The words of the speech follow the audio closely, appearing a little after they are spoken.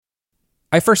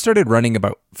I first started running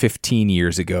about 15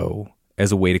 years ago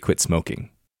as a way to quit smoking.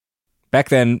 Back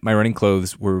then, my running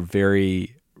clothes were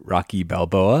very Rocky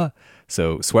Balboa,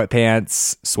 so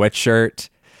sweatpants, sweatshirt.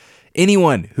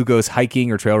 Anyone who goes hiking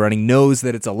or trail running knows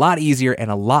that it's a lot easier and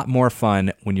a lot more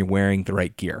fun when you're wearing the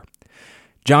right gear.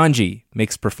 Janji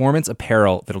makes performance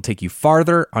apparel that'll take you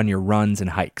farther on your runs and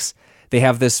hikes. They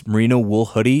have this merino wool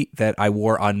hoodie that I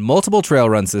wore on multiple trail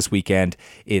runs this weekend.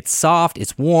 It's soft,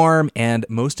 it's warm, and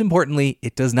most importantly,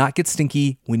 it does not get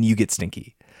stinky when you get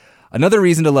stinky. Another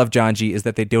reason to love Janji is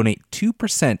that they donate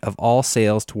 2% of all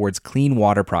sales towards clean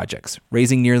water projects,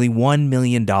 raising nearly $1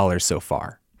 million so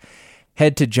far.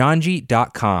 Head to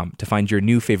janji.com to find your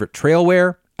new favorite trail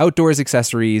wear, outdoors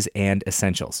accessories, and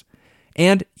essentials.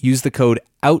 And use the code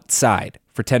OUTSIDE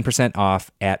for 10%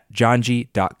 off at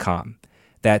janji.com.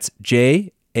 That's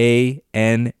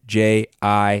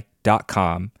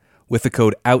JANJI.com with the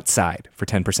code OUTSIDE for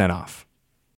 10% off.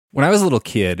 When I was a little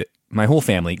kid, my whole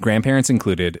family, grandparents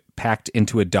included, packed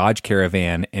into a Dodge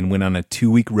Caravan and went on a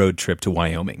 2-week road trip to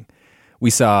Wyoming. We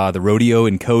saw the rodeo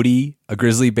in Cody, a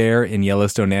grizzly bear in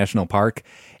Yellowstone National Park,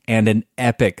 and an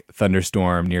epic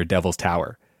thunderstorm near Devil's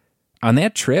Tower. On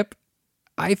that trip,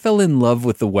 I fell in love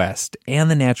with the West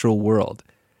and the natural world.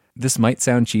 This might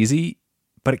sound cheesy,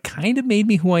 but it kind of made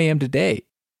me who I am today.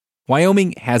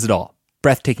 Wyoming has it all.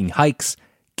 Breathtaking hikes,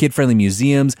 kid-friendly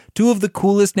museums, 2 of the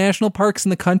coolest national parks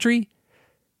in the country.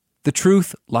 The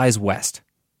truth lies west.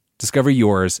 Discover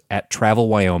yours at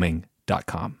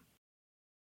travelwyoming.com.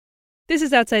 This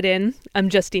is Outside In. I'm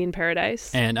Justine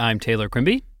Paradise. And I'm Taylor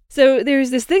Quimby. So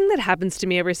there's this thing that happens to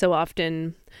me every so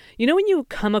often. You know when you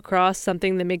come across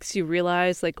something that makes you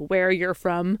realize, like, where you're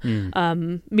from?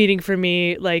 Meaning for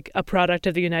me, like, a product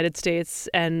of the United States,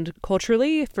 and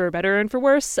culturally, for better and for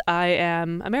worse, I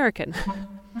am American.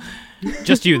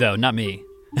 Just you, though, not me.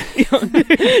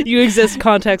 You exist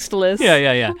contextless.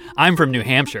 Yeah. I'm from New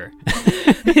Hampshire.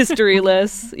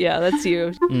 Historyless. Yeah, that's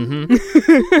you. Mm-hmm.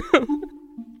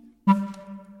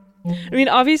 I mean,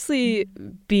 obviously,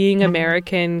 being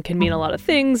American can mean a lot of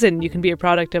things, and you can be a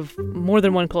product of more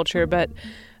than one culture, but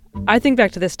I think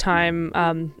back to this time.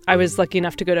 I was lucky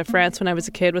enough to go to France when I was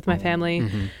a kid with my family,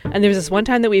 and there was this one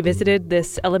time that we visited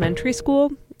this elementary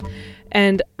school,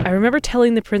 and I remember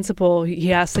telling the principal,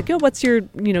 he asked, like, "Oh, what's your,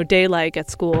 day like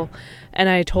at school?" And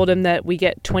I told him that we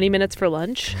get 20 minutes for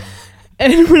lunch.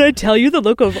 And when I tell you the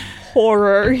look of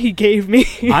horror he gave me...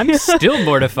 I'm still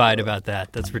mortified about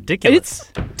that. That's ridiculous.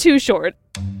 It's too short.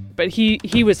 But he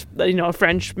was, a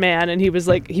French man, and he was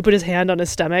like, he put his hand on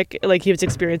his stomach, like he was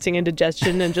experiencing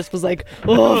indigestion, and just was like,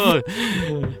 oh.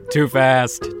 Too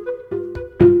fast.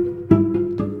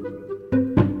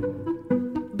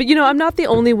 But, I'm not the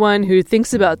only one who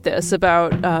thinks about this,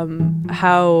 about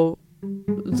how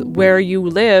where you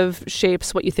live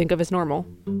shapes what you think of as normal.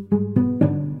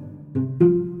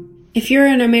 If you're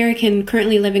an American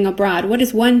currently living abroad, what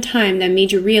is one time that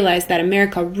made you realize that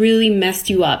America really messed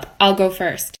you up? I'll go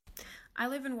first.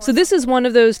 So this is one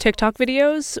of those TikTok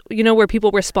videos, where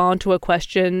people respond to a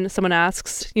question someone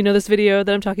asks. You know this video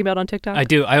that I'm talking about on TikTok? I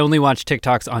do. I only watch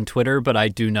TikToks on Twitter, but I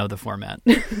do know the format.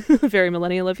 Very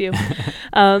millennial of you.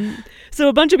 So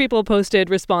a bunch of people posted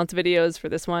response videos for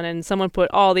this one, and someone put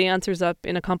all the answers up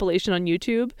in a compilation on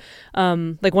YouTube.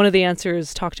 Like one of the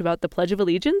answers talked about the Pledge of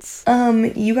Allegiance.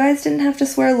 You guys didn't have to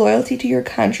swear loyalty to your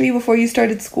country before you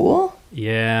started school?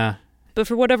 Yeah. But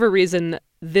for whatever reason,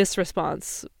 this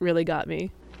response really got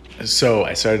me. So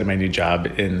I started my new job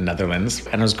in the Netherlands,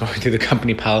 and I was going through the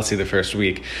company policy the first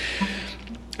week.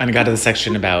 And I got to the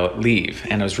section about leave,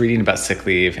 and I was reading about sick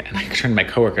leave, and I turned to my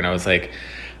coworker, and I was like,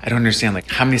 I don't understand, like,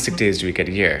 how many sick days do we get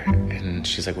a year? And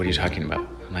she's like, what are you talking about?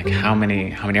 I'm like, how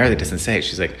many are they? It doesn't say.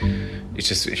 She's like, it's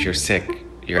just, if you're sick,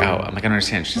 you're out. I'm like, I don't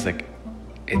understand. She's like,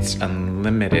 it's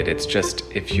unlimited. It's just,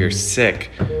 if you're sick,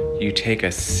 you take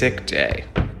a sick day.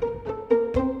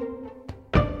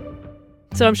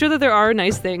 So I'm sure that there are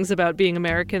nice things about being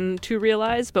American to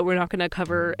realize, but we're not going to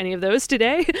cover any of those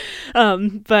today.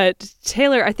 But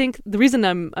Taylor, I think the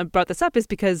reason I brought this up is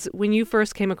because when you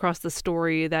first came across the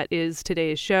story that is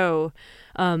today's show,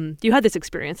 you had this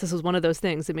experience. This was one of those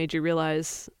things that made you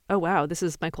realize, oh, wow, this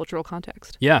is my cultural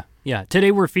context. Yeah. Today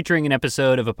we're featuring an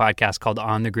episode of a podcast called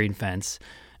On the Green Fence.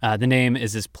 The name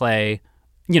is this play,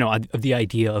 of the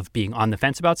idea of being on the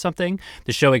fence about something.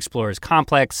 The show explores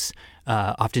complex,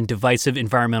 often divisive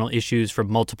environmental issues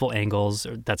from multiple angles.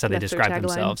 That's how they describe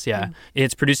themselves. Yeah.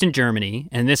 It's produced in Germany,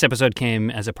 and this episode came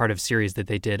as a part of a series that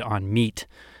they did on meat.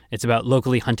 It's about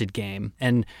locally hunted game.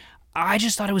 And I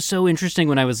just thought it was so interesting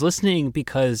when I was listening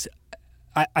because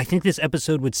I think this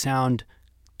episode would sound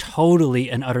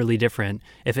totally and utterly different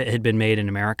if it had been made in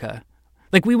America.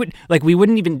 Like we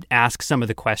wouldn't even ask some of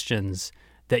the questions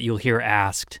that you'll hear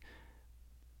asked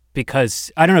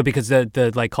because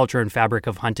the like culture and fabric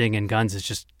of hunting and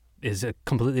guns is a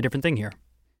completely different thing here.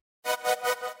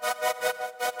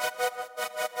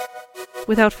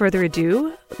 Without further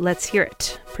ado, let's hear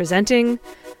it. Presenting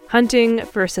Hunting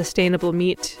for Sustainable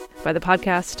Meat by the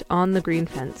podcast On the Green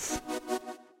Fence.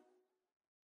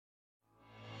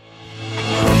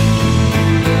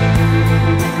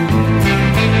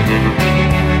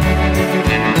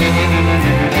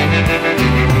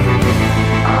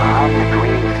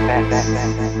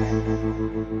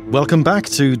 Welcome back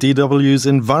to DW's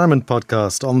Environment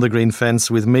Podcast On the Green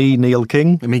Fence with me, Neil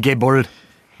King. And me, Gabe Borrell.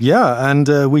 Yeah,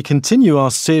 and we continue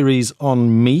our series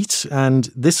on meat. And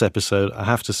this episode, I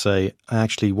have to say, I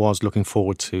actually was looking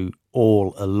forward to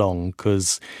all along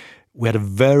because we had a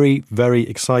very, very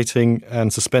exciting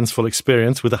and suspenseful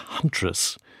experience with a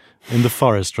huntress in the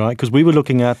forest, right? Because we were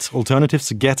looking at alternatives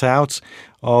to get out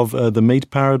of the meat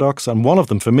paradox. And one of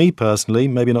them, for me personally,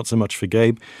 maybe not so much for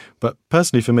Gabe, but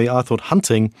personally for me, I thought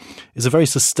hunting is a very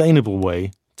sustainable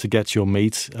way to get your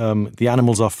meat. The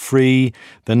animals are free,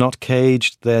 they're not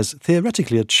caged, there's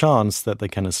theoretically a chance that they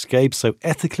can escape. So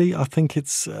ethically, I think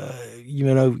it's,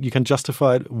 you can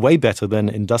justify it way better than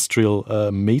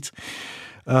industrial meat.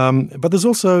 But there's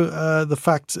also the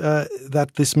fact that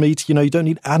this meat, you don't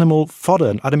need animal fodder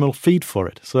and animal feed for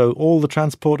it. So all the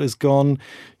transport is gone.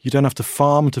 You don't have to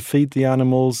farm to feed the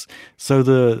animals. So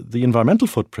the environmental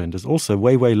footprint is also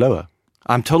way, way lower.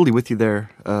 I'm totally with you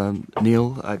there,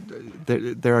 Neil.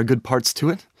 There are good parts to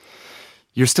it.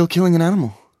 You're still killing an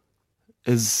animal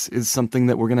is something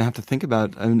that we're going to have to think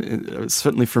about. And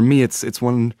certainly for me, it's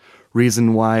one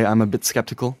reason why I'm a bit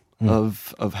skeptical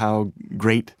of how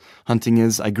great hunting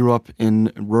is. I grew up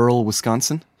in rural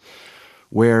Wisconsin,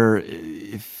 where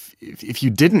if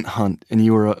you didn't hunt and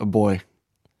you were a boy,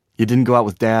 you didn't go out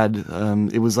with dad,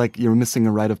 it was like you were missing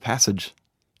a rite of passage.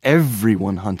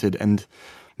 Everyone hunted, and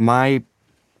my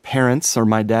parents or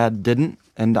my dad didn't,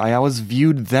 and I always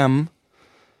viewed them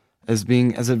as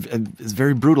being as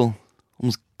very brutal,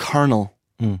 almost carnal.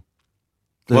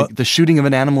 The shooting of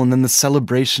an animal and then the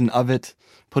celebration of it,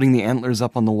 putting the antlers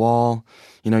up on the wall.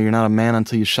 You're not a man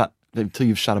until you've shot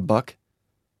a buck.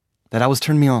 That always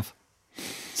turned me off.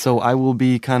 So I will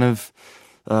be kind of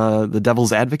the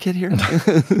devil's advocate here.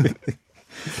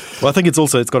 Well, I think it's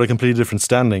got a completely different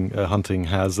standing hunting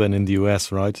has than in the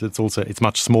US, right? It's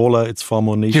much smaller, it's far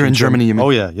more niche. Here in Germany, you mean? Oh,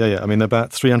 yeah. I mean,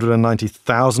 about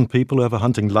 390,000 people who have a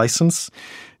hunting license.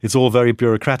 It's all very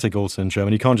bureaucratic also in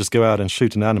Germany. You can't just go out and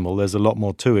shoot an animal. There's a lot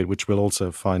more to it, which we'll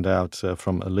also find out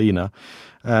from Alina.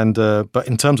 And but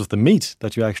in terms of the meat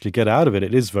that you actually get out of it,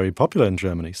 it is very popular in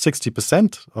Germany.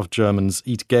 60% of Germans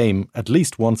eat game at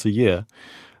least once a year.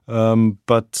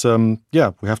 But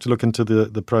we have to look into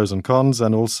the pros and cons,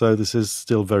 and also this is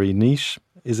still very niche.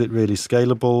 Is it really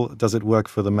scalable? Does it work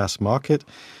for the mass market?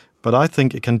 But I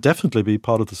think it can definitely be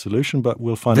part of the solution, but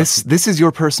we'll find out. This is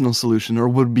your personal solution, or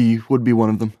would be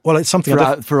one of them? Well, it's something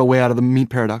for a way out of the meat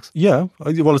paradox. Yeah,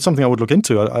 well, it's something I would look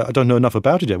into. I don't know enough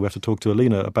about it yet. We have to talk to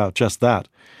Alina about just that.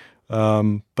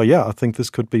 But yeah, I think this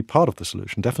could be part of the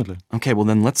solution, definitely. Okay, well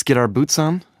then let's get our boots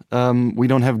on. We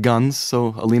don't have guns,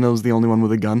 so Alina's the only one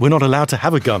with a gun. We're not allowed to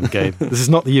have a gun, Gabe. This is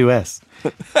not the US.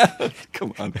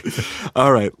 Come on.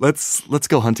 All right, let's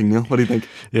go hunting, Neil. What do you think?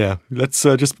 Yeah, let's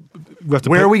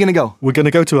Where are we going to go? We're going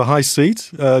to go to a high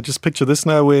seat. Just picture this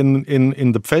now. We're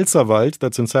in the Pfälzerwald,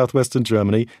 that's in southwestern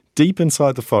Germany, deep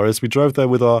inside the forest. We drove there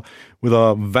with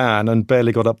our van and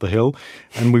barely got up the hill.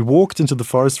 And we walked into the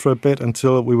forest for a bit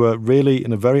until we were really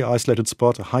in a very isolated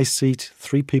spot, a high seat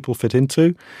 3 people fit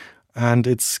into. And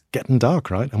it's getting dark,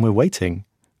 right? And we're waiting,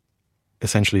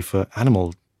 essentially, for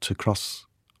animal to cross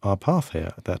our path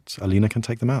here, that Alina can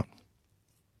take them out.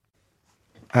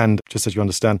 And just as you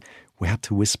understand, we had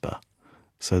to whisper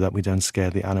so that we don't scare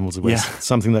the animals away. Yeah.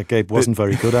 Something that Gabe wasn't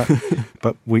very good at,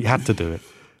 but we had to do it.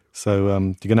 So you're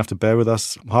going to have to bear with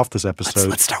us. Half this episode...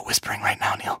 Let's start whispering right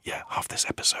now, Neil. Yeah, half this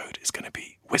episode is going to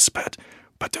be whispered.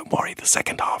 But don't worry, the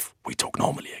second half, we talk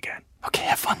normally again. Okay,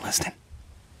 have fun listening.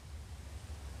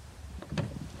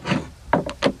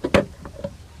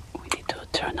 We need to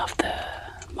turn off the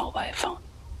mobile phone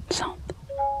sound.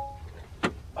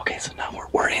 Okay, so now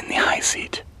we're in the high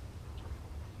seat.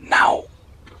 Now,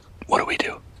 what do we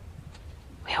do?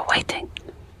 We are waiting.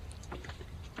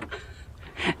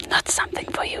 Not something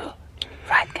for you,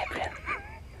 right, Gabriel?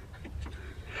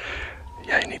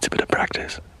 Yeah, it needs a bit of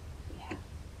practice. Yeah.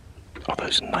 Are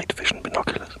those night vision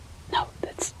binoculars? No,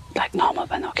 it's like normal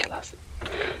binoculars.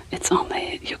 It's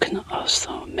only, you can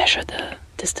also measure the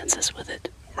distances with it.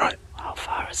 Right. How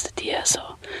far is the deer,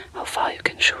 so how far you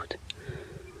can shoot.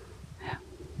 Yeah.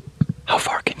 How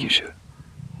far can you shoot?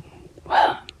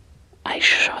 Well, I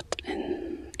shot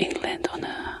in England on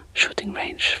a shooting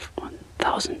range on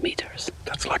 1,000 meters.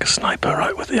 That's like a sniper,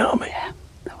 right, with the army? Yeah,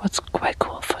 that was quite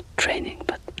cool for training,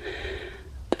 but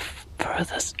the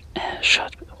furthest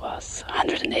shot was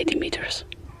 180 meters.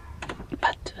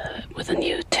 But with a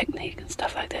new technique and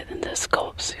stuff like that, and the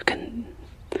scopes, you can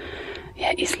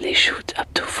easily shoot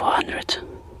up to 400.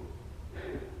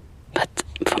 But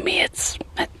for me, it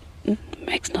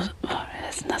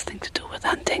has nothing to do with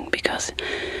hunting, because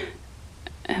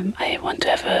I want to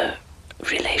have a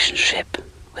relationship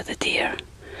with a deer.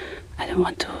 I don't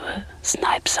want to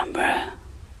snipe somewhere.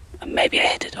 Maybe I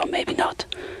hit it or maybe not.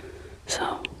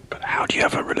 So. But how do you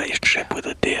have a relationship with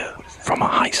a deer from a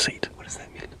high seat? What does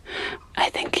that mean? I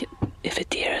think if a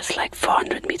deer is like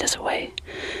 400 meters away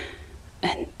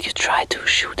and you try to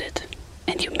shoot it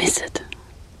and you miss it,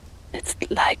 it's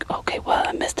like, okay, well,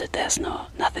 I missed it.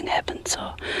 Nothing happened,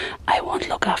 so I won't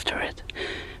look after it.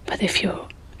 But if you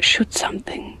shoot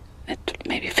something at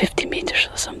maybe 50 meters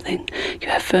or something, you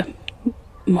have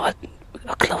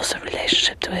a closer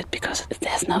relationship to it, because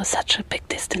there's now such a big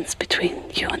distance between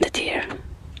you and the deer.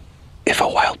 If a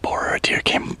wild boar or a deer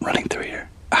came running through here,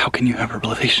 how can you have a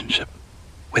relationship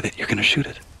with it? You're going to shoot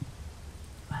it.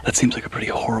 That seems like a pretty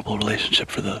horrible relationship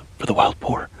for the wild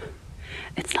boar.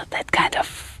 It's not that kind of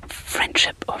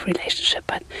friendship or relationship,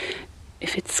 but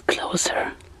if it's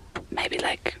closer, maybe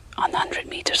like on 100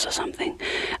 meters or something,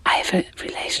 I have a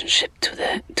relationship to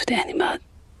the animal,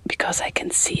 because I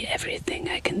can see everything.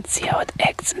 I can see how it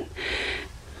acts. And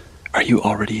are you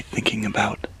already thinking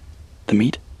about the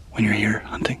meat when you're here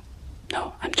hunting?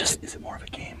 No, I'm just... Is it more of a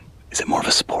game? Is it more of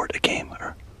a sport, a game,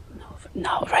 or...?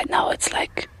 No, right now it's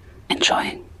like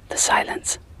enjoying the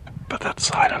silence. But that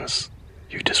silence,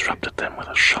 you disrupted them with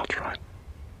a shot, right?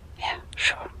 Yeah,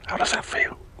 sure. How does that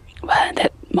feel? Well, in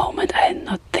that moment, I'm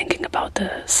not thinking about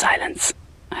the silence.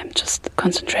 I'm just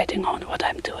concentrating on what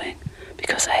I'm doing,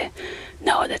 because I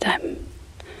know that I'm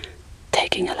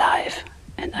taking a life,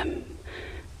 and I'm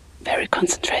very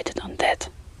concentrated on that.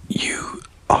 You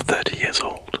are 30 years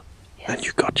old, yes. And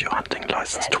you got your hunting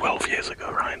license 12 years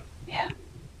ago, right? Yeah.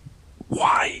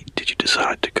 Why did you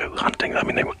decide to go hunting? I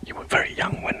mean, you were very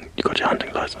young when you got your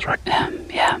hunting license, right?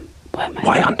 Yeah. Well,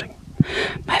 why hunting?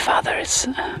 My father is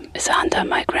a hunter.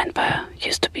 My grandpa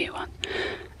used to be one,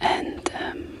 and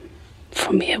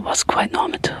for me it was quite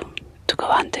normal to go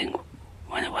hunting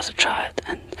when I was a child,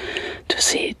 and to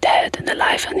see dead and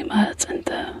alive animals.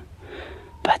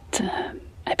 But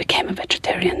I became a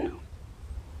vegetarian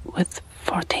with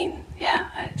 14.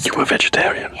 Yeah. You were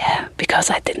vegetarian? Yeah, because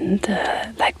I didn't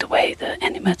like the way the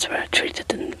animals were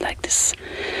treated in like this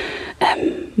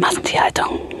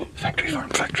Massentierhaltung. Factory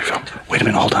farm. Wait a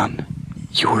minute, hold on.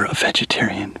 You were a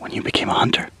vegetarian when you became a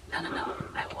hunter? No.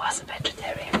 I was a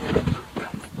vegetarian.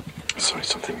 Sorry,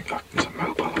 something. Is a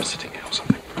mobile? I'm sitting here or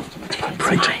something. It's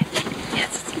vibrating.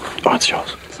 Yes, it's mine. Oh, it's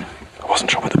yours. Sorry. I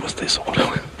wasn't sure whether it was this or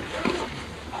whatever.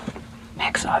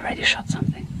 Max already shot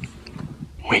something.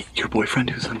 Yes. Wait, your boyfriend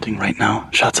who's hunting right now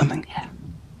shot something?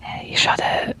 Yeah, he shot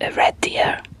a red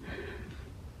deer.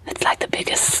 It's like the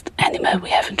biggest animal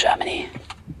we have in Germany.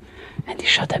 And he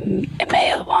shot a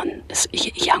male one, a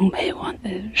young male one.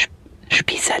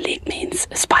 Spießerling means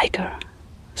a spiker.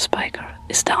 Spiker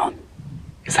is down.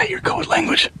 Is that your code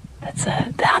language? That's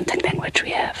the hunting language we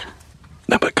have.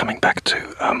 No, but coming back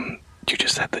to, you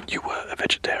just said that you were a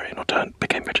vegetarian, or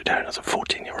became vegetarian as a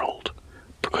 14-year-old,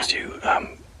 because you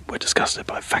were disgusted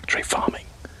by factory farming.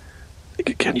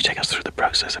 Can you take us through the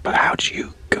process about how did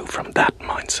you go from that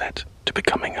mindset to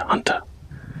becoming a hunter?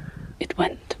 It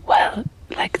went well,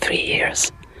 like 3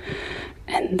 years.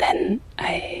 And then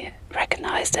I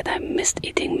recognized that I missed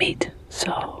eating meat.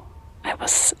 So I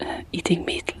was eating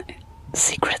meat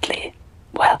secretly.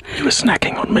 Well, you were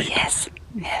snacking on meat?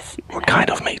 Yes. What kind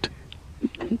of meat?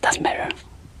 Doesn't matter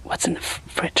what's in the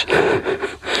fridge.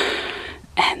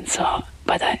 And so,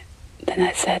 then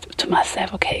I said to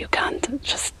myself, okay, you can't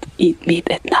just eat meat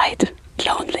at night,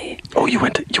 lonely. Oh, you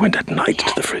went at night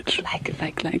to the fridge? Like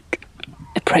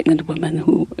a pregnant woman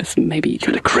who is maybe... You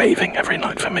had a craving every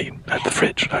night for meat at the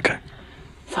fridge, okay.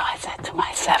 So I said to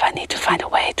myself, I need to find a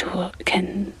way to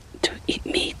eat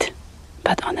meat,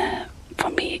 but on a, for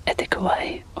me, ethical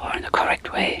way, or in a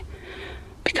correct way.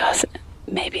 Because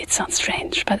maybe it sounds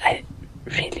strange, but I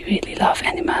really, really love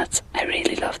animals. I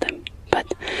really love them.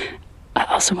 But I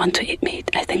also want to eat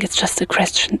meat. I think it's just a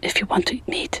question if you want to eat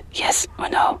meat, yes or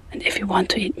no. And if you want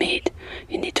to eat meat,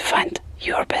 you need to find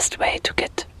your best way to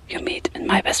get your meat. And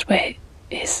my best way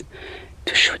is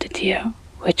to shoot a deer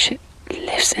which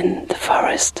lives in the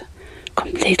forest,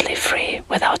 completely free,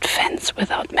 without fence,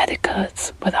 without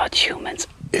medicals, without humans,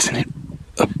 Isn't it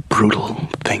a brutal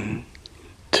thing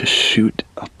to shoot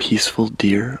a peaceful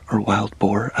deer or wild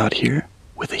boar out here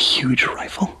with a huge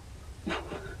rifle?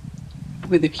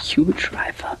 With a huge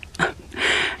rifle.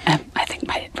 I think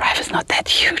my rifle's not that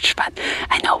huge, but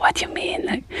I know what you mean.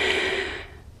 Like,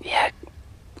 yeah,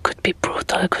 could be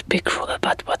brutal, could be cruel,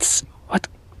 but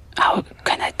how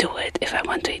can I do it if I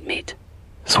want to eat meat?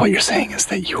 So what you're saying is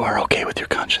that you are okay with your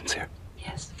conscience here?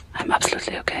 Yes, I'm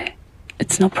absolutely okay.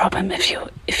 It's no problem if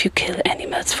you kill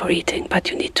animals for eating, but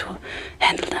you need to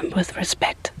handle them with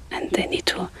respect, and they need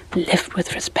to live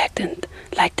with respect and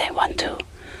like they want to.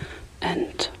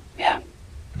 And yeah.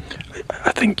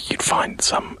 I think you'd find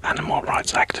some animal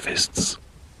rights activists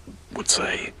would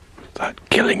say that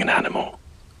killing an animal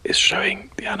is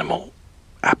showing the animal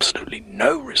absolutely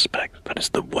no respect. That is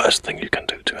the worst thing you can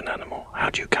do to an animal. How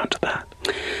do you counter that?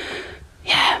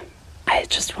 Yeah, I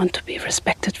just want to be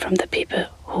respected from the people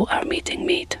who are eating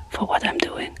meat for what I'm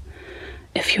doing.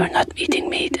 If you're not eating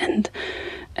meat, and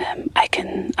I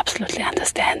can absolutely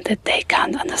understand that they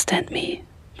can't understand me,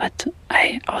 but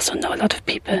I also know a lot of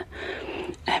people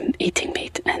eating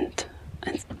meat and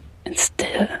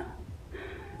still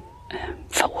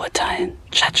verurteilen,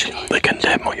 judge me. They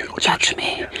condemn you. Judge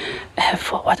me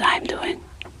for what I'm doing.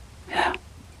 Yeah.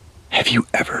 Have you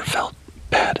ever felt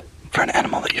bad for an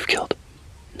animal that you've killed?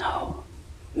 No,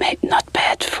 not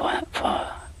bad for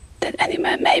that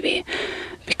animal, maybe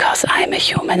because I'm a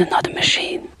human and not a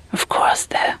machine. Of course,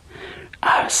 there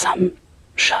are some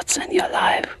shots in your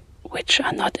life which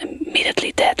are not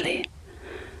immediately deadly.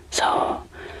 So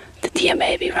the deer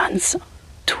maybe runs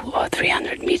 200 or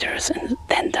 300 meters and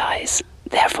then dies.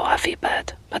 Therefore I feel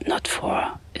bad, but not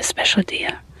for a special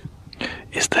deer.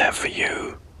 Is there for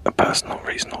you a personal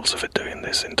reason also for doing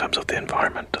this in terms of the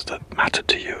environment? Does that matter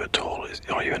to you at all?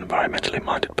 Are you an environmentally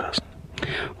minded person?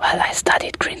 Well, I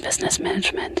studied green business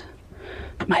management.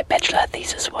 My bachelor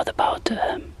thesis was about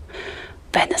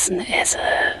venison as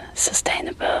a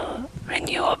sustainable,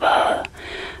 renewable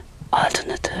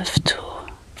alternative to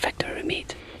factory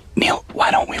meat. Neil,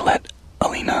 why don't we let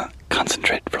Alina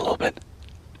concentrate for a little bit?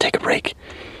 Take a break.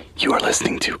 You are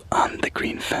listening to On the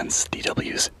Green Fence,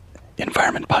 DW's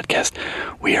Environment Podcast.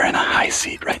 We are in a high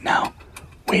seat right now,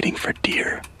 waiting for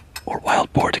deer or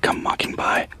wild boar to come walking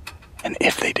by. And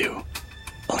if they do,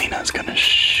 Alina is going to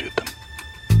shoot them.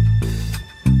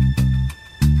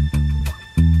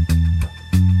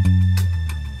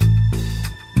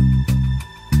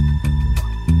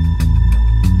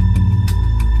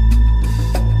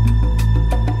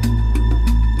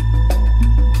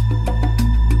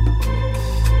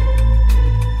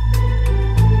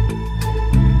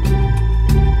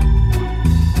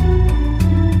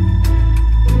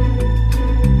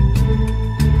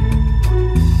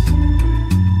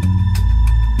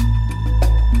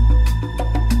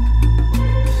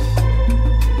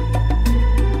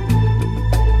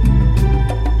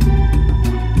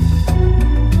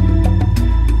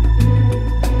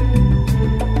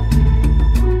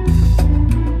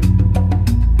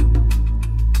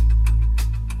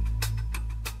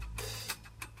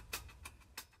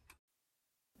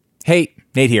 Hey,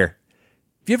 Nate here.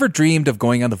 Have you ever dreamed of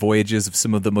going on the voyages of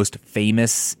some of the most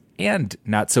famous and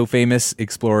not so famous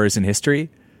explorers in history?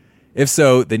 If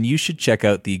so, then you should check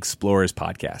out the Explorers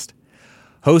podcast.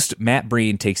 Host Matt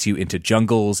Breen takes you into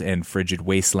jungles and frigid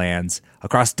wastelands,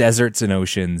 across deserts and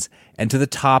oceans, and to the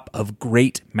top of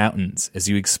great mountains as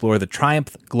you explore the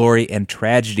triumph, glory, and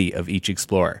tragedy of each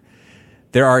explorer.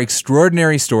 There are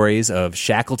extraordinary stories of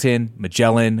Shackleton,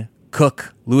 Magellan,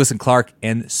 Cook, Lewis and Clark,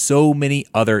 and so many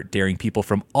other daring people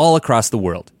from all across the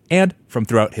world and from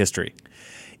throughout history.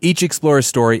 Each explorer's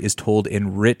story is told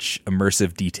in rich,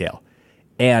 immersive detail,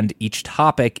 and each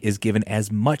topic is given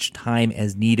as much time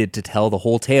as needed to tell the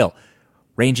whole tale,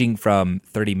 ranging from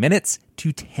 30 minutes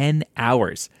to 10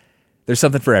 hours. There's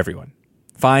something for everyone.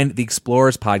 Find the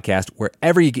Explorers Podcast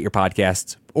wherever you get your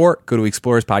podcasts, or go to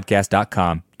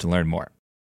explorerspodcast.com to learn more.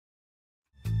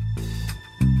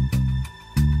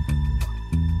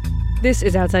 This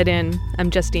is Outside In. I'm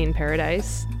Justine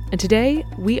Paradise, and today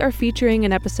we are featuring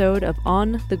an episode of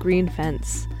On the Green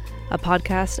Fence, a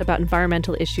podcast about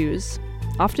environmental issues,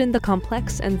 often the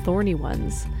complex and thorny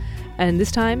ones. And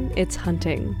this time, it's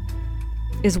hunting.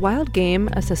 Is wild game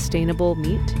a sustainable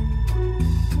meat?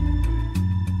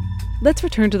 Let's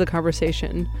return to the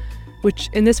conversation, which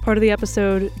in this part of the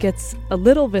episode gets a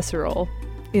little visceral,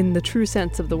 in the true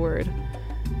sense of the word.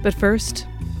 But first,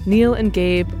 Neil and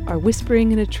Gabe are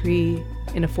whispering in a tree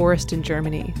in a forest in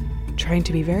Germany, trying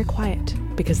to be very quiet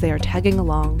because they are tagging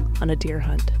along on a deer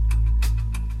hunt.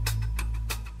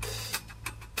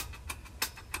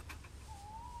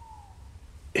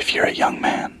 If you're a young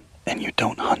man and you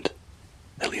don't hunt,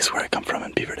 at least where I come from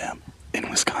in Beaver Dam, in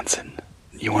Wisconsin,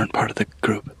 you weren't part of the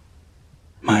group.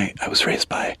 I was raised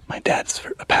by my dad's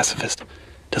a pacifist,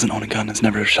 doesn't own a gun, has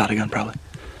never shot a gun probably.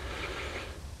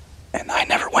 And I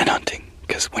never went hunting,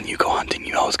 because when you go hunting,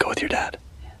 you always go with your dad.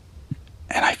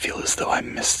 And I feel as though I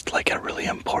missed like a really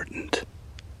important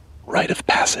rite of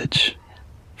passage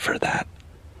for that.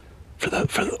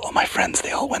 All my friends,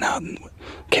 they all went out and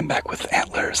came back with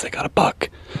antlers, they got a buck.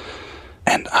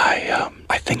 And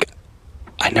I think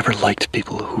I never liked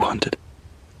people who hunted.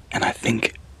 And I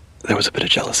think there was a bit of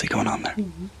jealousy going on there.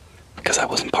 Because I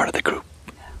wasn't part of the group.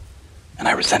 And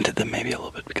I resented them maybe a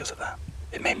little bit because of that.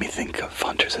 It made me think of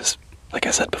hunters as, like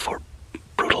I said before,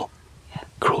 brutal,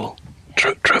 cruel.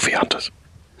 Trophy hunters.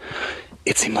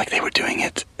 It seemed like they were doing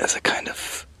it as a kind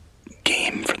of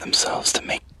game for themselves to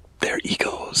make their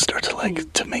egos or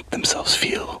to make themselves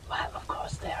feel. Well, of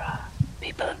course, there are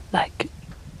people like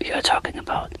you're talking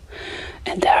about.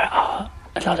 And there are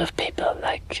a lot of people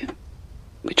like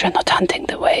which are not hunting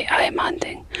the way I am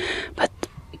hunting. But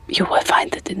you will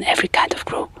find it in every kind of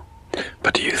group.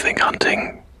 But do you think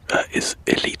hunting is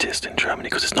elitist in Germany?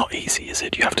 Because it's not easy, is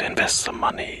it? You have to invest some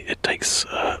money. It takes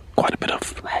quite a bit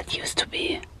of... Well, it used to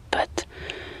be, but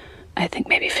I think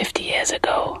maybe 50 years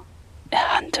ago, a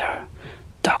hunter,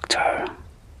 doctor,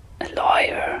 a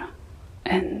lawyer,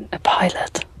 and a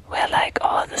pilot were like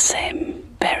all the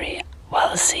same, very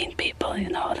well-seen people,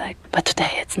 but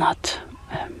today it's not...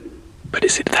 But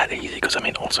is it that easy? Because,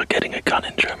 also getting a gun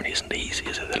in Germany isn't easy,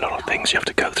 is it? There are a lot of things you have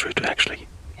to go through to actually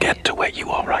get to where you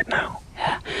are right now.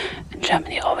 Yeah, and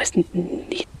Germany always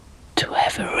need to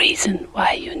have a reason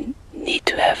why you need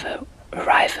to have a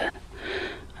rifle.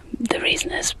 The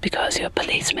reason is because you're a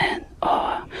policeman,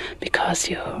 or because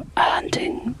you're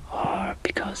hunting, or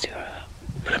because you're a...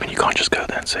 But you can't just go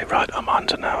there and say, right, I'm a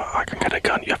hunter now, I can get a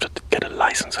gun. You have to get a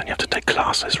license and you have to take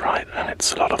classes, right? And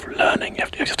it's a lot of learning. You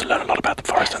have to learn a lot about the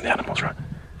forest and the animals, right?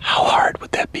 How hard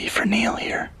would that be for Neil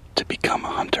here to become a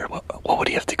hunter? What would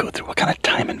he have to go through? What kind of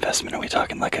time investment are we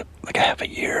talking? Like a half a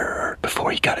year or before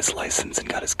he got his license and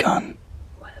got his gun?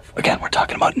 Again, we're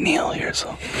talking about Neil here,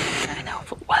 so... I know.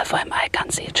 Well, for him, I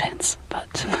can't see a chance, but...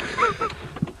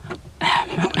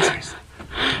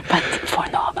 but for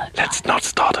normal... Let's not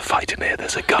start a fight in here.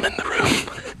 There's a gun in the room.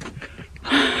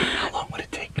 How long would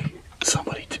it take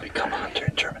somebody to become a hunter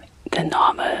in Germany? The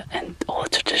normal and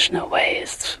old traditional way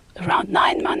is around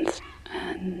 9 months.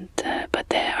 And but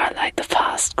there are like the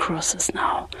fast cruises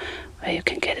now, where you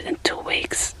can get it in 2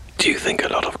 weeks. Do you think a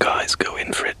lot of guys go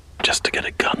in for it just to get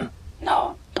a gun?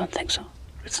 No, don't think so.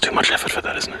 It's too much effort for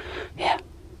that, isn't it? Yeah.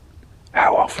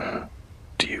 How often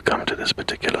do you come to this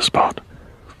particular spot?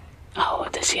 Oh,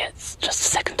 this year it's just the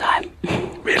second time.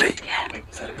 Really? Yeah. Wait,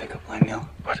 was that a pickup line, Neil?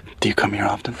 What? Do you come here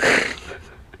often?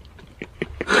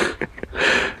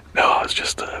 No, I was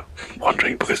just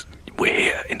wondering, because we're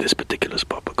here in this particular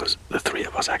spot because the 3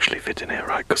 of us actually fit in here,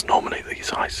 right? Because normally these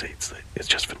high seats, it's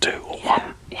just for 2 or 1.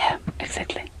 Yeah,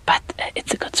 exactly. But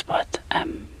it's a good spot.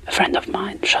 A friend of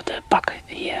mine shot a buck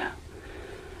here,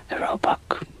 a roe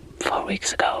buck, 4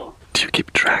 weeks ago. Do you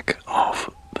keep track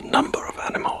of the number of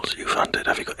animals you've hunted?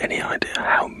 Have you got any idea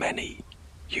how many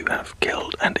you have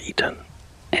killed and eaten?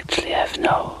 Actually, I have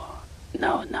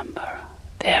no number.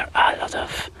 There are a lot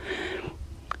of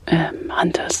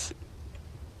hunters.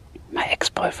 My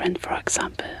ex-boyfriend, for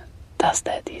example, does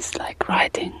that. He's like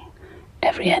writing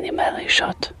every animal he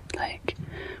shot. Like,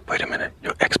 wait a minute,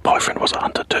 your ex-boyfriend was a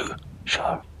hunter too?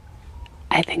 Sure.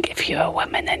 I think if you're a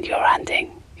woman and you're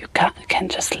hunting, you can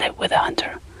just live with a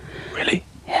hunter. Really?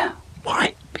 Yeah.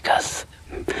 Why? Because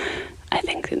I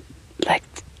think like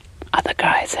other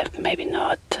guys have maybe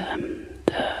not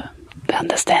the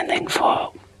understanding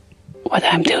for what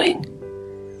I'm doing.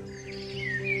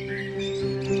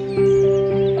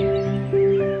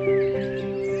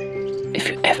 If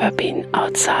you've ever been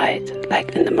outside,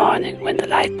 like in the morning when the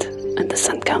light and the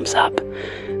sun comes up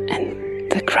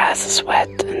and the grass is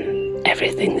wet and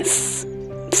everything is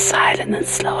silent and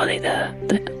slowly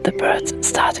the birds are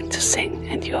starting to sing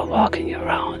and you're walking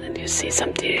around and you see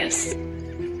some deers,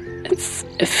 it's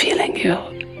a feeling you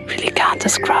really can't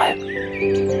describe.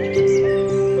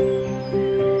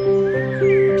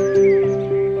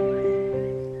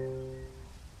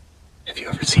 Have you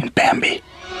ever seen Bambi?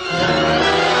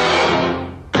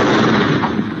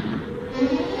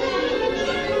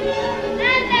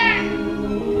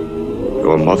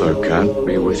 Your mother can't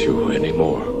be with you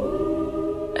anymore.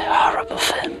 A horrible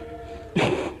film.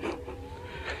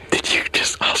 Did you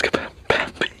just ask about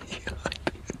Bambi?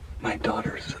 My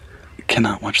daughters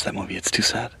cannot watch that movie. It's too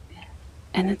sad.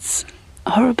 And it's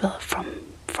horrible from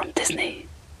Disney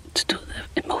to do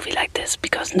a movie like this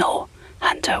because no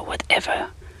hunter would ever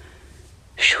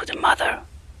shoot a mother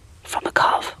from a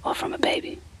calf or from a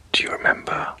baby. Do you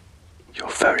remember your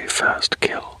very first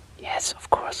kill? Yes, of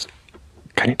course.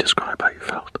 Can you describe how you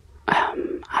felt?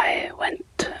 I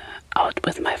went out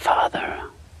with my father,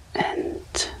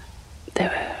 and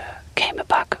there came a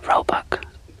roebuck.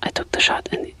 I took the shot,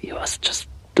 and he was just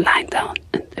lying down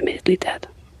and immediately dead.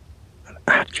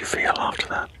 How did you feel after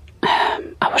that?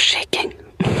 I was shaking.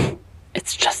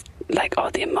 It's just like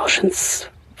all the emotions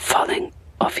falling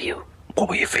off you. What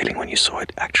were you feeling when you saw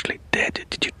it actually dead?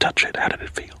 Did you touch it? How did it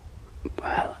feel?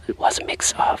 Well, it was a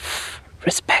mix of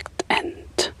respect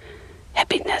and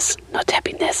happiness. Not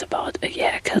happiness about,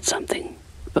 I killed something,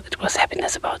 but it was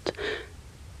happiness about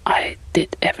I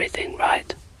did everything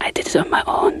right. I did it on my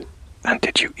own. And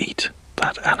did you eat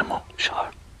that animal?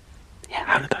 Sure. Yeah.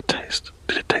 How did that taste?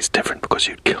 Did it taste different because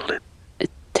you'd killed it?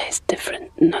 It tastes different,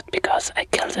 not because I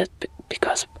killed it, but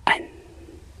because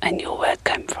I knew where it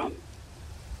came from,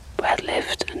 where it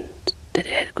lived, and that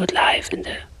it had a good life, and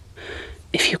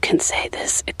if you can say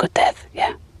this, a good death,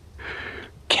 yeah.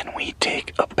 Can we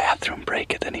take a bathroom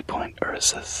break at any point, or do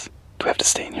we have to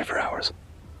stay in here for hours?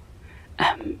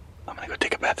 I'm gonna go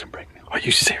take a bathroom break now. Are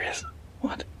you serious?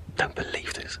 What? Don't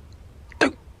believe this.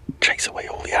 Don't chase away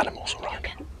all the animals, all right?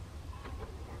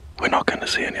 We're not going to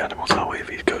see any animals, are we, if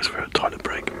he goes for a toilet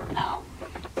break? No.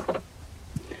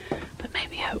 But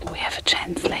maybe we have a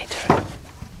chance later.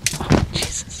 Oh,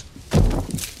 Jesus.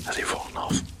 Has he fallen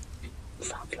off?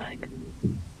 Sounds like.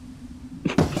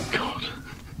 God.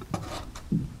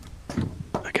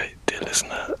 Okay, dear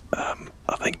listener,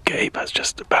 I think Gabe has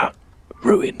just about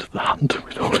ruined the hunt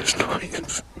with all his noise.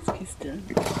 Is he still?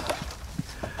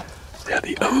 Yeah,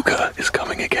 the ogre is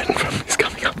coming again. He's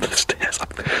coming up the stairs.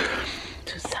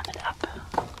 To sum it up,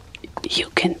 you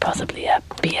can possibly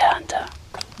be a hunter,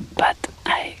 but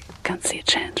I can't see a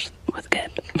chance with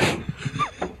Gabe.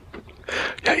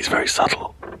 Yeah, he's very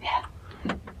subtle. Yeah.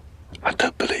 I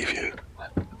don't believe you.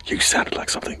 You sounded like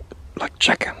something like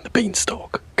Jack and the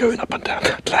Beanstalk going up and down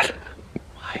that ladder.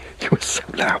 Why? You were so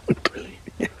loud, really.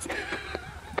 Yes.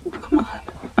 Come on.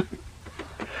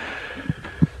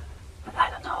 But I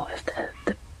don't know if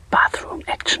the bathroom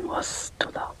action was too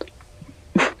loud.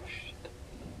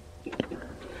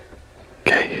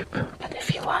 Gabe. But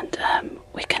if you want,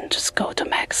 we can just go to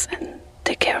Max and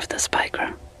take care of the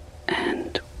spiker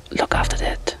and look after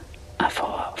that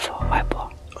for wild boar.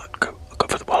 Go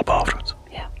for the wild boar afterwards.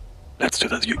 Yeah. Let's do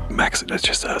that. Max, let's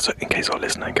just, so in case our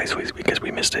listener, in case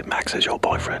we missed it, Max is your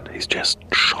boyfriend. He's just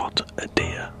shot a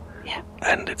deer. Yeah.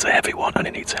 And it's a heavy one and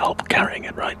he needs help carrying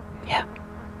it, right? Yeah.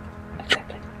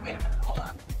 Exactly. Wait a minute, hold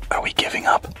on. Are we giving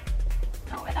up?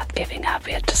 No, we're not giving up.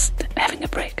 We're just having a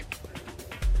break.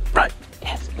 Right.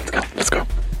 Yes. Let's go.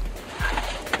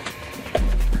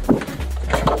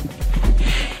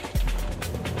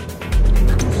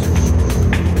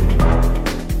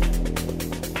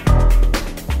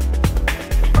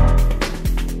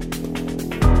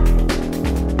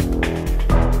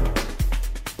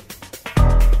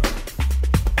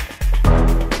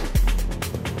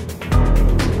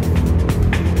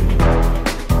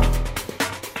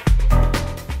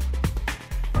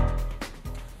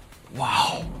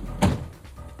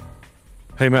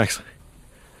 Hey Max,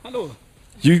 Hello.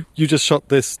 you just shot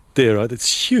this deer, right?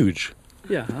 It's huge.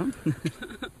 Yeah.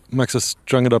 Max has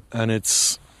strung it up and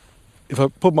it's, if I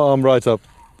put my arm right up,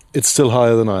 it's still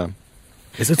higher than I am.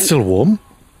 Is it still warm?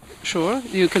 Sure,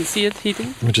 you can see it heating.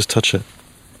 Let me just touch it.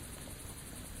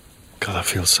 God, that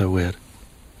feels so weird.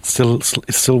 It's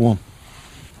still warm.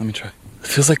 Let me try. It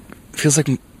feels like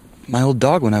my old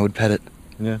dog when I would pet it.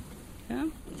 Yeah. Yeah.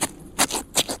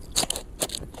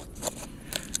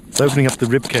 It's opening up the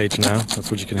rib cage now.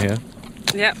 That's what you can hear.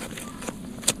 Yeah.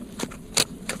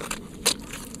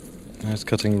 Now it's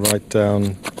cutting right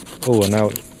down. Oh, and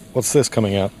now what's this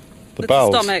coming out? The It's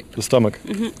bowels. the stomach. The stomach.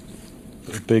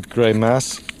 Mm-hmm. A big grey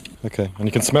mass. Okay, and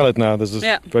you can smell it now. There's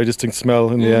a very distinct smell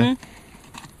in the air.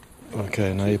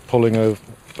 Okay, now you're pulling over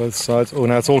both sides. Oh,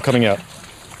 now it's all coming out.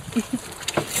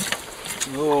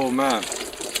 Oh, man.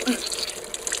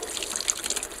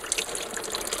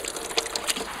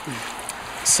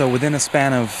 So within a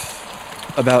span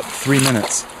of about 3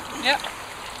 minutes,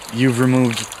 you've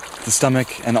removed the stomach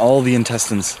and all the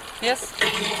intestines. Yes.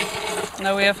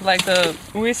 Now we have like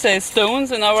we say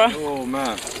stones in our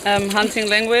hunting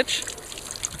language.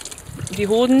 Die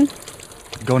Hoden.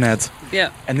 Gonads.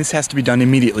 Yeah. And this has to be done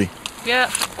immediately.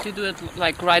 Yeah, you do it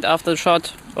like right after the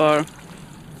shot or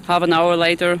half an hour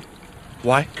later.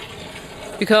 Why?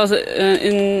 Because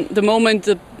in the moment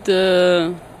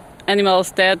the animal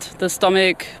is dead, the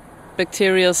stomach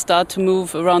bacteria start to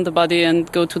move around the body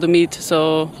and go to the meat.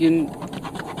 So you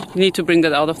You need to bring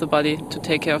that out of the body to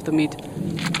take care of the meat.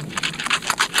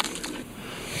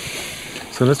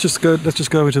 So let's just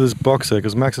go over to this box here,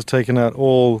 because Max has taken out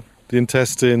all the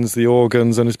intestines, the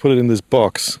organs, and he's put it in this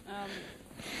box.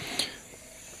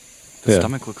 The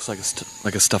stomach looks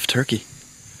like a stuffed turkey.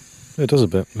 It does a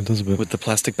bit. With the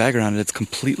plastic bag around it, it's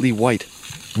completely white.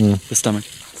 The stomach.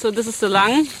 So this is the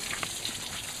lung,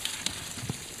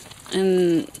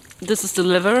 and this is the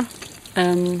liver,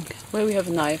 where we have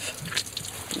a knife.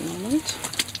 A moment.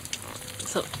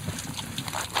 So.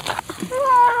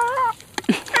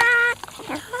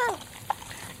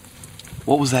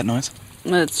 What was that noise?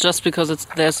 It's just because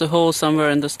there's a hole somewhere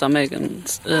in the stomach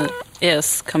and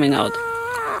air's coming out.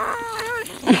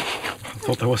 I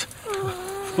thought there was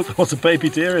a baby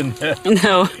deer in there.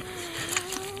 No.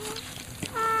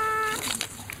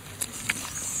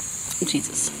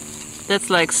 Jesus. That's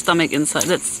like stomach inside.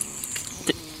 That's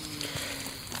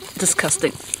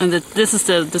disgusting. And this is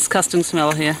the disgusting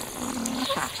smell here.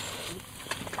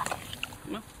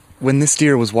 When this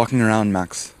deer was walking around,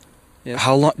 Max,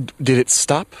 how long did it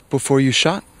stop before you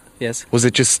shot? Yes. Was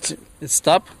it just... It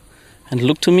stopped and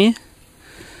looked to me,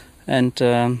 and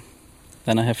then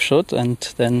I have shot, and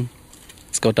then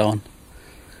it's go down.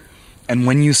 And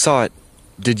when you saw it,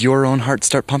 did your own heart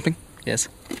start pumping? Yes.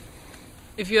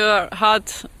 If your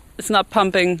heart is not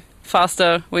pumping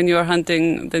faster when you are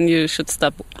hunting, then you should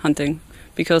stop hunting,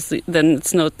 because then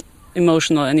it's not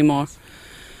emotional anymore.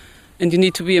 And you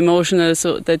need to be emotional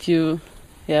so that you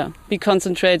be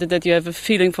concentrated, that you have a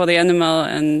feeling for the animal.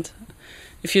 And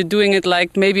if you're doing it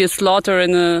like maybe a slaughter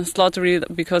in a slaughtery,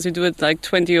 because you do it like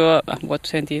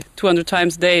 200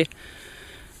 times a day,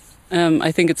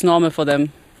 I think it's normal for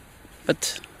them.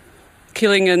 But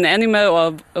killing an animal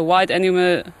or a wild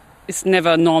animal is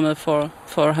never normal for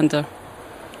a hunter.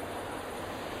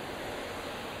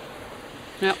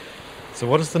 Yeah. So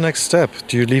what is the next step?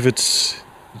 Do you leave it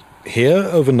here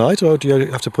overnight, or do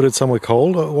you have to put it somewhere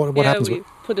cold? Or what happens? We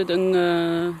put it in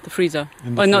the freezer.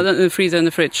 Not in the freezer, in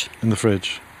the fridge. In the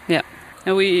fridge. Yeah.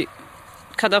 And we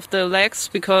cut off the legs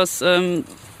because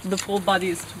the full body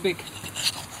is too big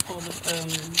for the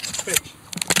fridge.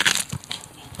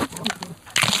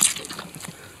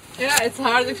 Yeah, it's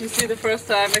hard if you see the first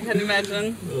time, I can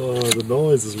imagine. Oh, the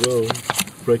noise as well.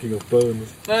 Breaking of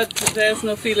bones. But there's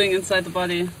no feeling inside the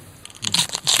body.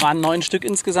 Es waren 9 Stück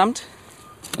insgesamt.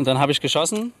 Und dann habe ich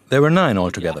geschossen. There were 9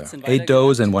 altogether, 8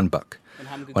 does and 1 buck.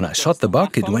 When I shot the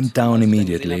buck, it went down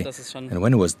immediately, and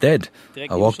when it was dead,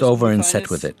 I walked over and sat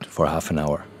with it for half an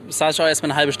hour. Saß ich auch erst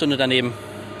mal eine halbe Stunde daneben,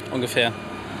 ungefähr.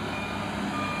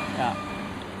 Ja.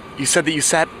 You said that you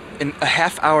sat in a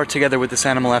half hour together with this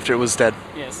animal after it was dead.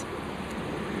 Yes.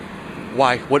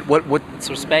 Why? What? It's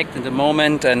respect in the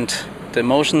moment and the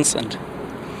emotions and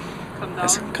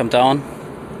come down.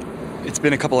 It's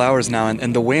been a couple hours now,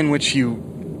 and the way in which you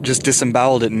just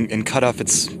disemboweled it and cut off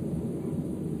its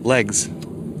legs,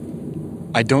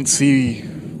 I don't see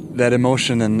that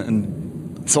emotion,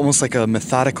 and it's almost like a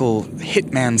methodical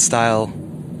hitman style.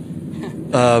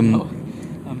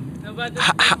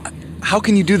 How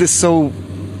can you do this so?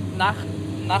 Nach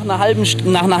einer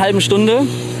halben Stunde.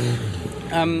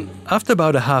 After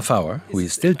about a half hour, we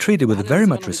still treat it with very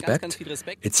much respect.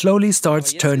 It slowly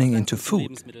starts turning into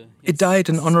food. It died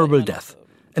an honorable death,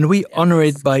 and we honor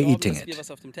it by eating it.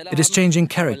 It is changing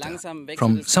character,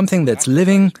 from something that's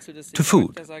living to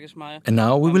food. And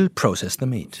now we will process the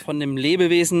meat. Von einem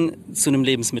Lebewesen zu einem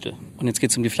Lebensmittel. Und jetzt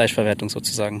geht's die Fleischverwertung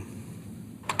sozusagen.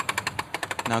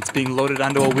 Now it's being loaded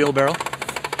onto a wheelbarrow.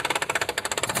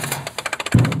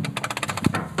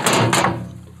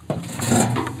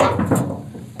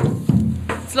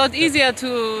 It's a lot easier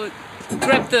to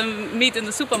grab the meat in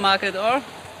the supermarket or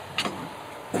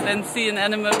than see an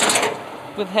animal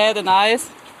with head and eyes.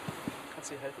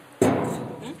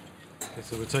 Okay,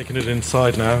 so we're taking it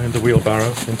inside now in the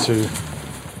wheelbarrow into.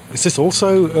 Is this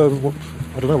also?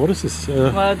 I don't know. What is this?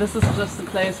 Well, this is just a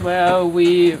place where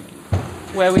we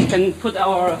can put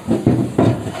our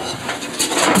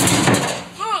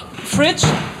fridge.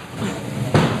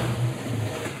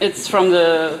 It's from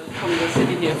the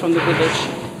city here, from the village.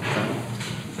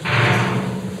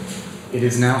 It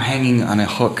is now hanging on a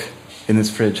hook in this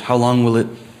fridge. How long will it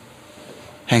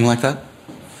hang like that?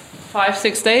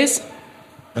 5-6 days.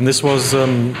 And this was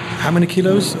how many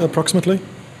kilos approximately?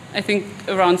 I think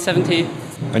around 70.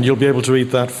 And you'll be able to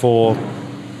eat that for?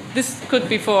 This could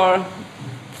be for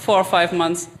 4 or 5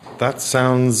 months. That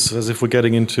sounds as if we're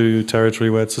getting into territory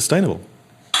where it's sustainable.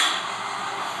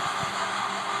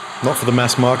 Not for the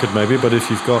mass market maybe, but if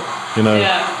you've got,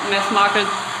 Yeah, mass market.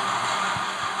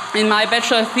 In my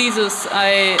bachelor thesis,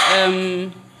 I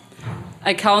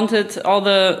I counted all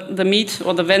the meat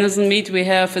or the venison meat we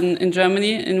have in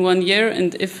Germany in 1 year,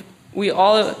 and if we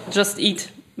all just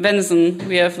eat venison,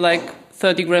 we have like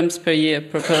 30 grams per year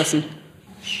per person.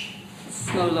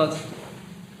 It's not a lot.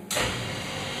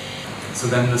 So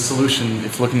then the solution,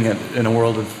 if looking at in a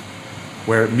world of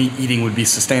where meat eating would be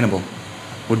sustainable,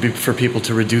 would be for people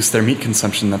to reduce their meat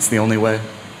consumption. That's the only way.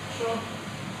 Sure.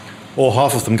 Or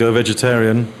half of them go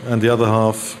vegetarian and the other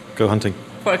half go hunting.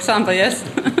 For example, yes.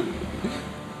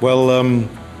 Well,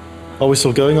 are we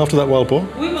still going after that wild boar?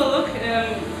 We will look.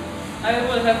 I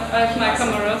have my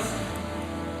cameras.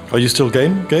 Are you still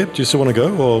game, Gabe? Do you still want to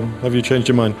go, or have you changed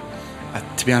your mind?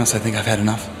 To be honest, I think I've had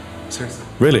enough. Seriously.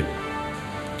 Really?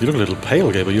 You look a little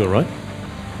pale, Gabe. Are you all right?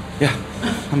 Yeah,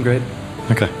 I'm great.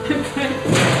 Okay.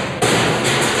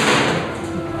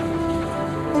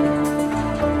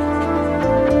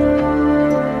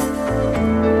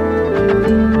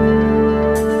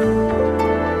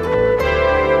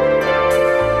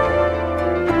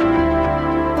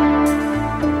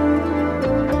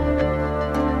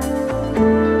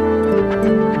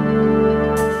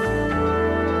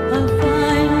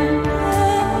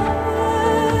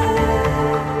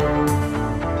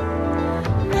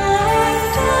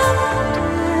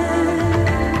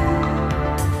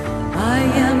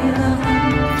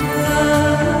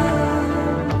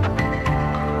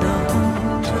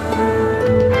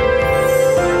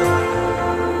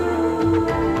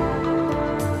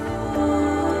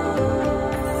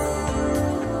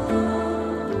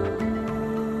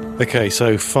 Okay,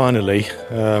 so finally,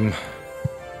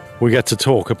 we get to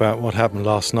talk about what happened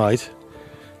last night.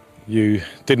 You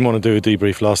didn't want to do a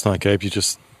debrief last night, Gabe. You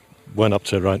just weren't up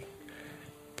to it, right?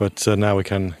 But now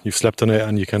you've slept on it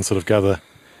and you can sort of gather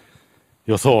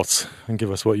your thoughts and give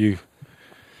us what you've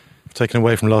taken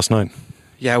away from last night.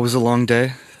 Yeah, it was a long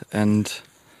day, and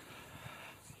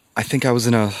I think it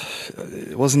wasn't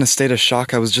a state of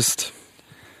shock. I was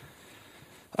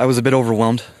a bit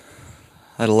overwhelmed.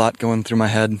 I had a lot going through my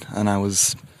head, and I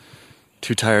was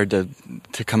too tired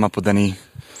to come up with any.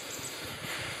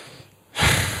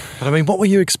 But I mean, what were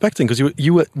you expecting? Because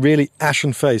you were really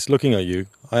ashen-faced looking at you.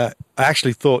 I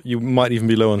actually thought you might even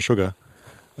be low on sugar.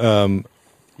 Well,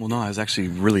 no, I was actually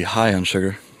really high on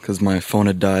sugar because my phone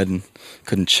had died and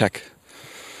couldn't check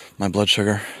my blood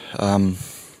sugar. I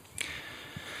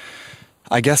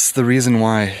guess the reason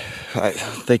why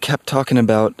they kept talking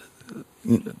about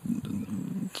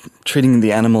treating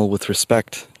the animal with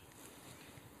respect,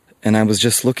 and I was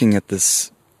just looking at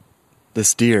this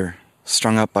deer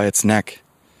strung up by its neck,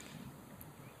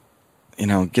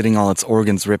 getting all its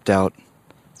organs ripped out,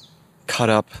 cut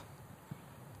up,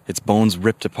 its bones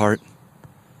ripped apart,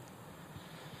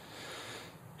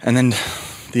 and then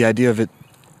the idea of it,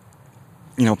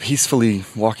 peacefully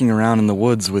walking around in the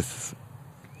woods with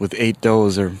 8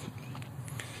 does. Or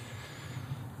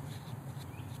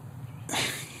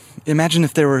imagine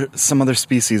if there were some other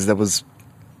species that was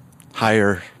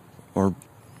higher or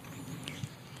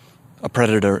a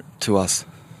predator to us.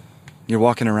 You're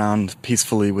walking around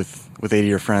peacefully with 8 of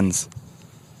your friends,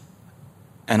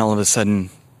 and all of a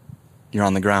sudden you're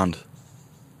on the ground,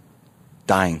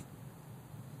 dying.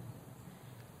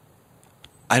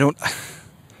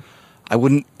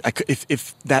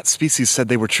 If that species said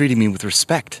they were treating me with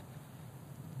respect.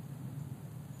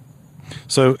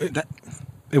 So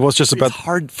it was just about... It's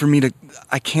hard for me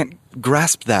I can't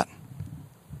grasp that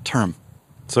term.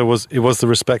 So it was the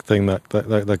respect thing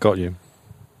that got you?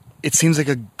 It seems like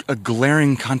a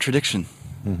glaring contradiction.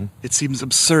 Mm-hmm. It seems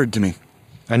absurd to me.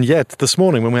 And yet, this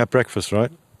morning when we had breakfast,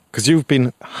 right? Because you've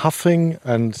been huffing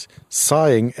and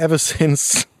sighing ever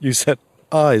since you set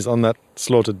eyes on that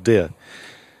slaughtered deer.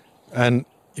 And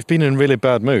you've been in a really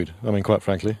bad mood, I mean, quite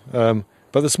frankly. But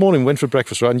this morning we went for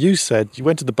breakfast, right? And you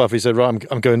went to the buffet, you said, right,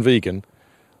 I'm going vegan.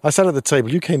 I sat at the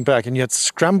table, you came back and you had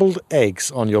scrambled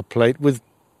eggs on your plate with,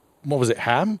 what was it,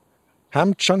 ham?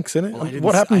 Ham chunks in it? Well,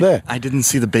 what happened there? I didn't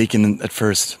see the bacon at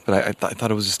first, but I thought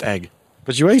it was just egg.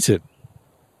 But you ate it?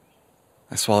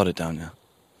 I swallowed it down, yeah.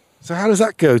 So how does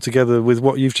that go together with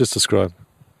what you've just described?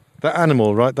 That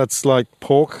animal, right, that's like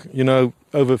pork,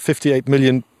 over 58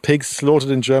 million pigs slaughtered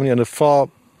in Germany, and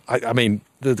I mean,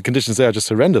 the conditions there are just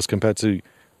horrendous compared to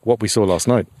what we saw last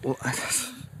night. Well,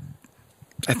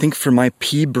 I think for my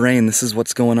pea brain, this is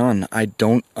what's going on. I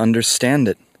don't understand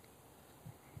it.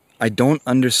 I don't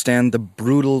understand the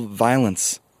brutal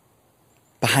violence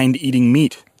behind eating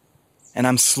meat. And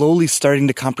I'm slowly starting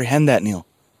to comprehend that, Neil.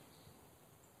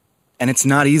 And it's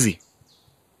not easy.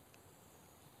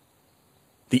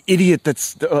 The idiot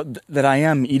that I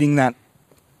am eating that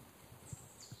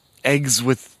eggs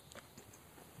with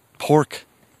pork,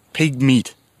 pig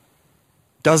meat,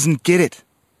 doesn't get it.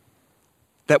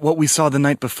 that what we saw the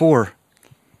night before,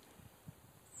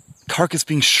 carcass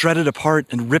being shredded apart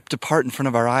and ripped apart in front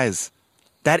of our eyes,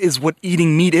 that is what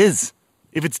eating meat is.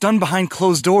 If it's done behind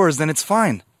closed doors, then it's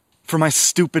fine for my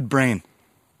stupid brain.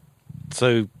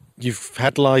 So you've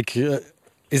had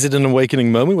is it an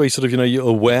awakening moment where you sort of, you're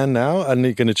aware now and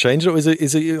you're going to change it? Or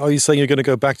are you saying you're going to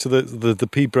go back to the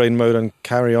pea brain mode and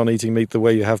carry on eating meat the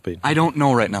way you have been? I don't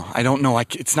know right now. I don't know.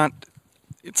 It's not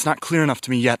clear enough to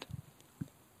me yet.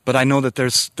 But I know that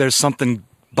there's something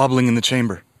bubbling in the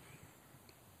chamber.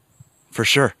 For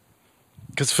sure.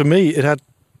 Because for me, it had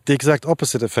the exact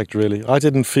opposite effect, really. I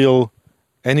didn't feel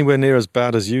anywhere near as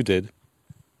bad as you did.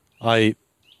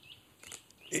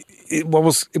 It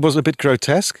was a bit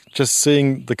grotesque, just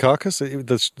seeing the carcass,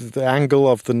 the angle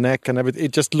of the neck and everything.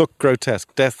 It just looked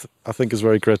grotesque. Death, I think, is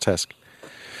very grotesque.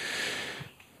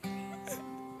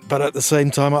 But at the same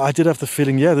time, I did have the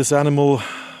feeling, this animal,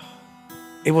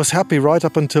 it was happy right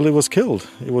up until it was killed.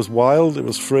 It was wild, it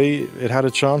was free, it had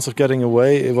a chance of getting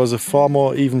away. It was a far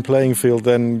more even playing field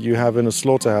than you have in a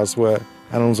slaughterhouse where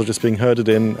animals are just being herded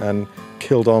in and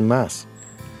killed en masse.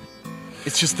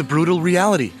 It's just the brutal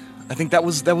reality. I think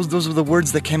those were the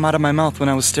words that came out of my mouth when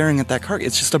I was staring at that carcass.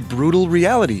 It's just a brutal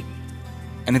reality.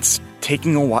 And it's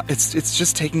taking a while. It's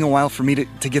just taking a while for me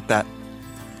to get that.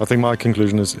 I think my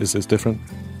conclusion is different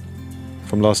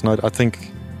from last night. I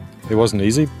think it wasn't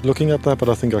easy looking at that, but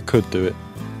I think I could do it.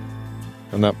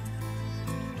 And I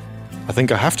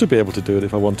think I have to be able to do it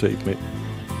if I want to eat meat.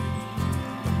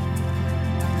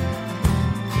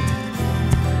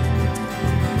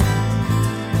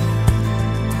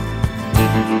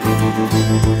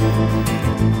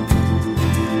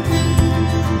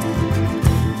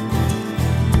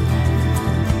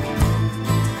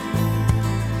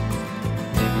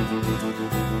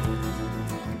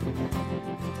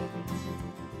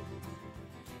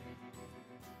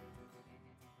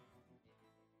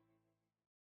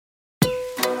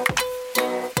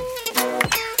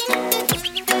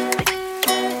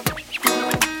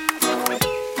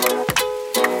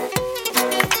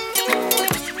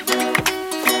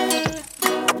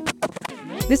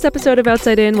 This episode of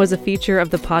Outside In was a feature of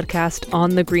the podcast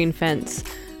On the Green Fence,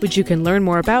 which you can learn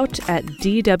more about at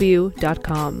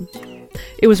dw.com.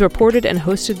 It was reported and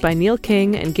hosted by Neil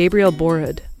King and Gabriel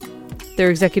Borud. Their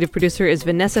executive producer is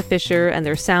Vanessa Fisher, and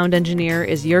their sound engineer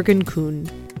is Jürgen Kuhn.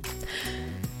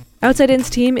 Outside In's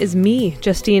team is me,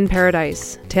 Justine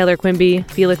Paradise, Taylor Quimby,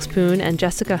 Felix Poon, and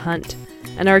Jessica Hunt,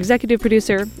 and our executive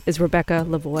producer is Rebecca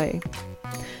Lavoie.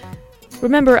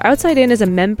 Remember, Outside In is a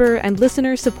member and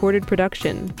listener-supported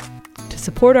production. To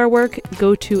support our work,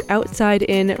 go to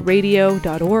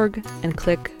outsideinradio.org and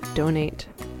click Donate.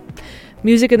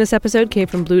 Music in this episode came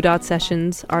from Blue Dot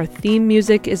Sessions. Our theme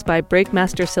music is by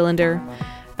Breakmaster Cylinder.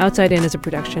 Outside In is a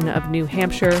production of New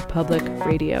Hampshire Public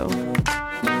Radio.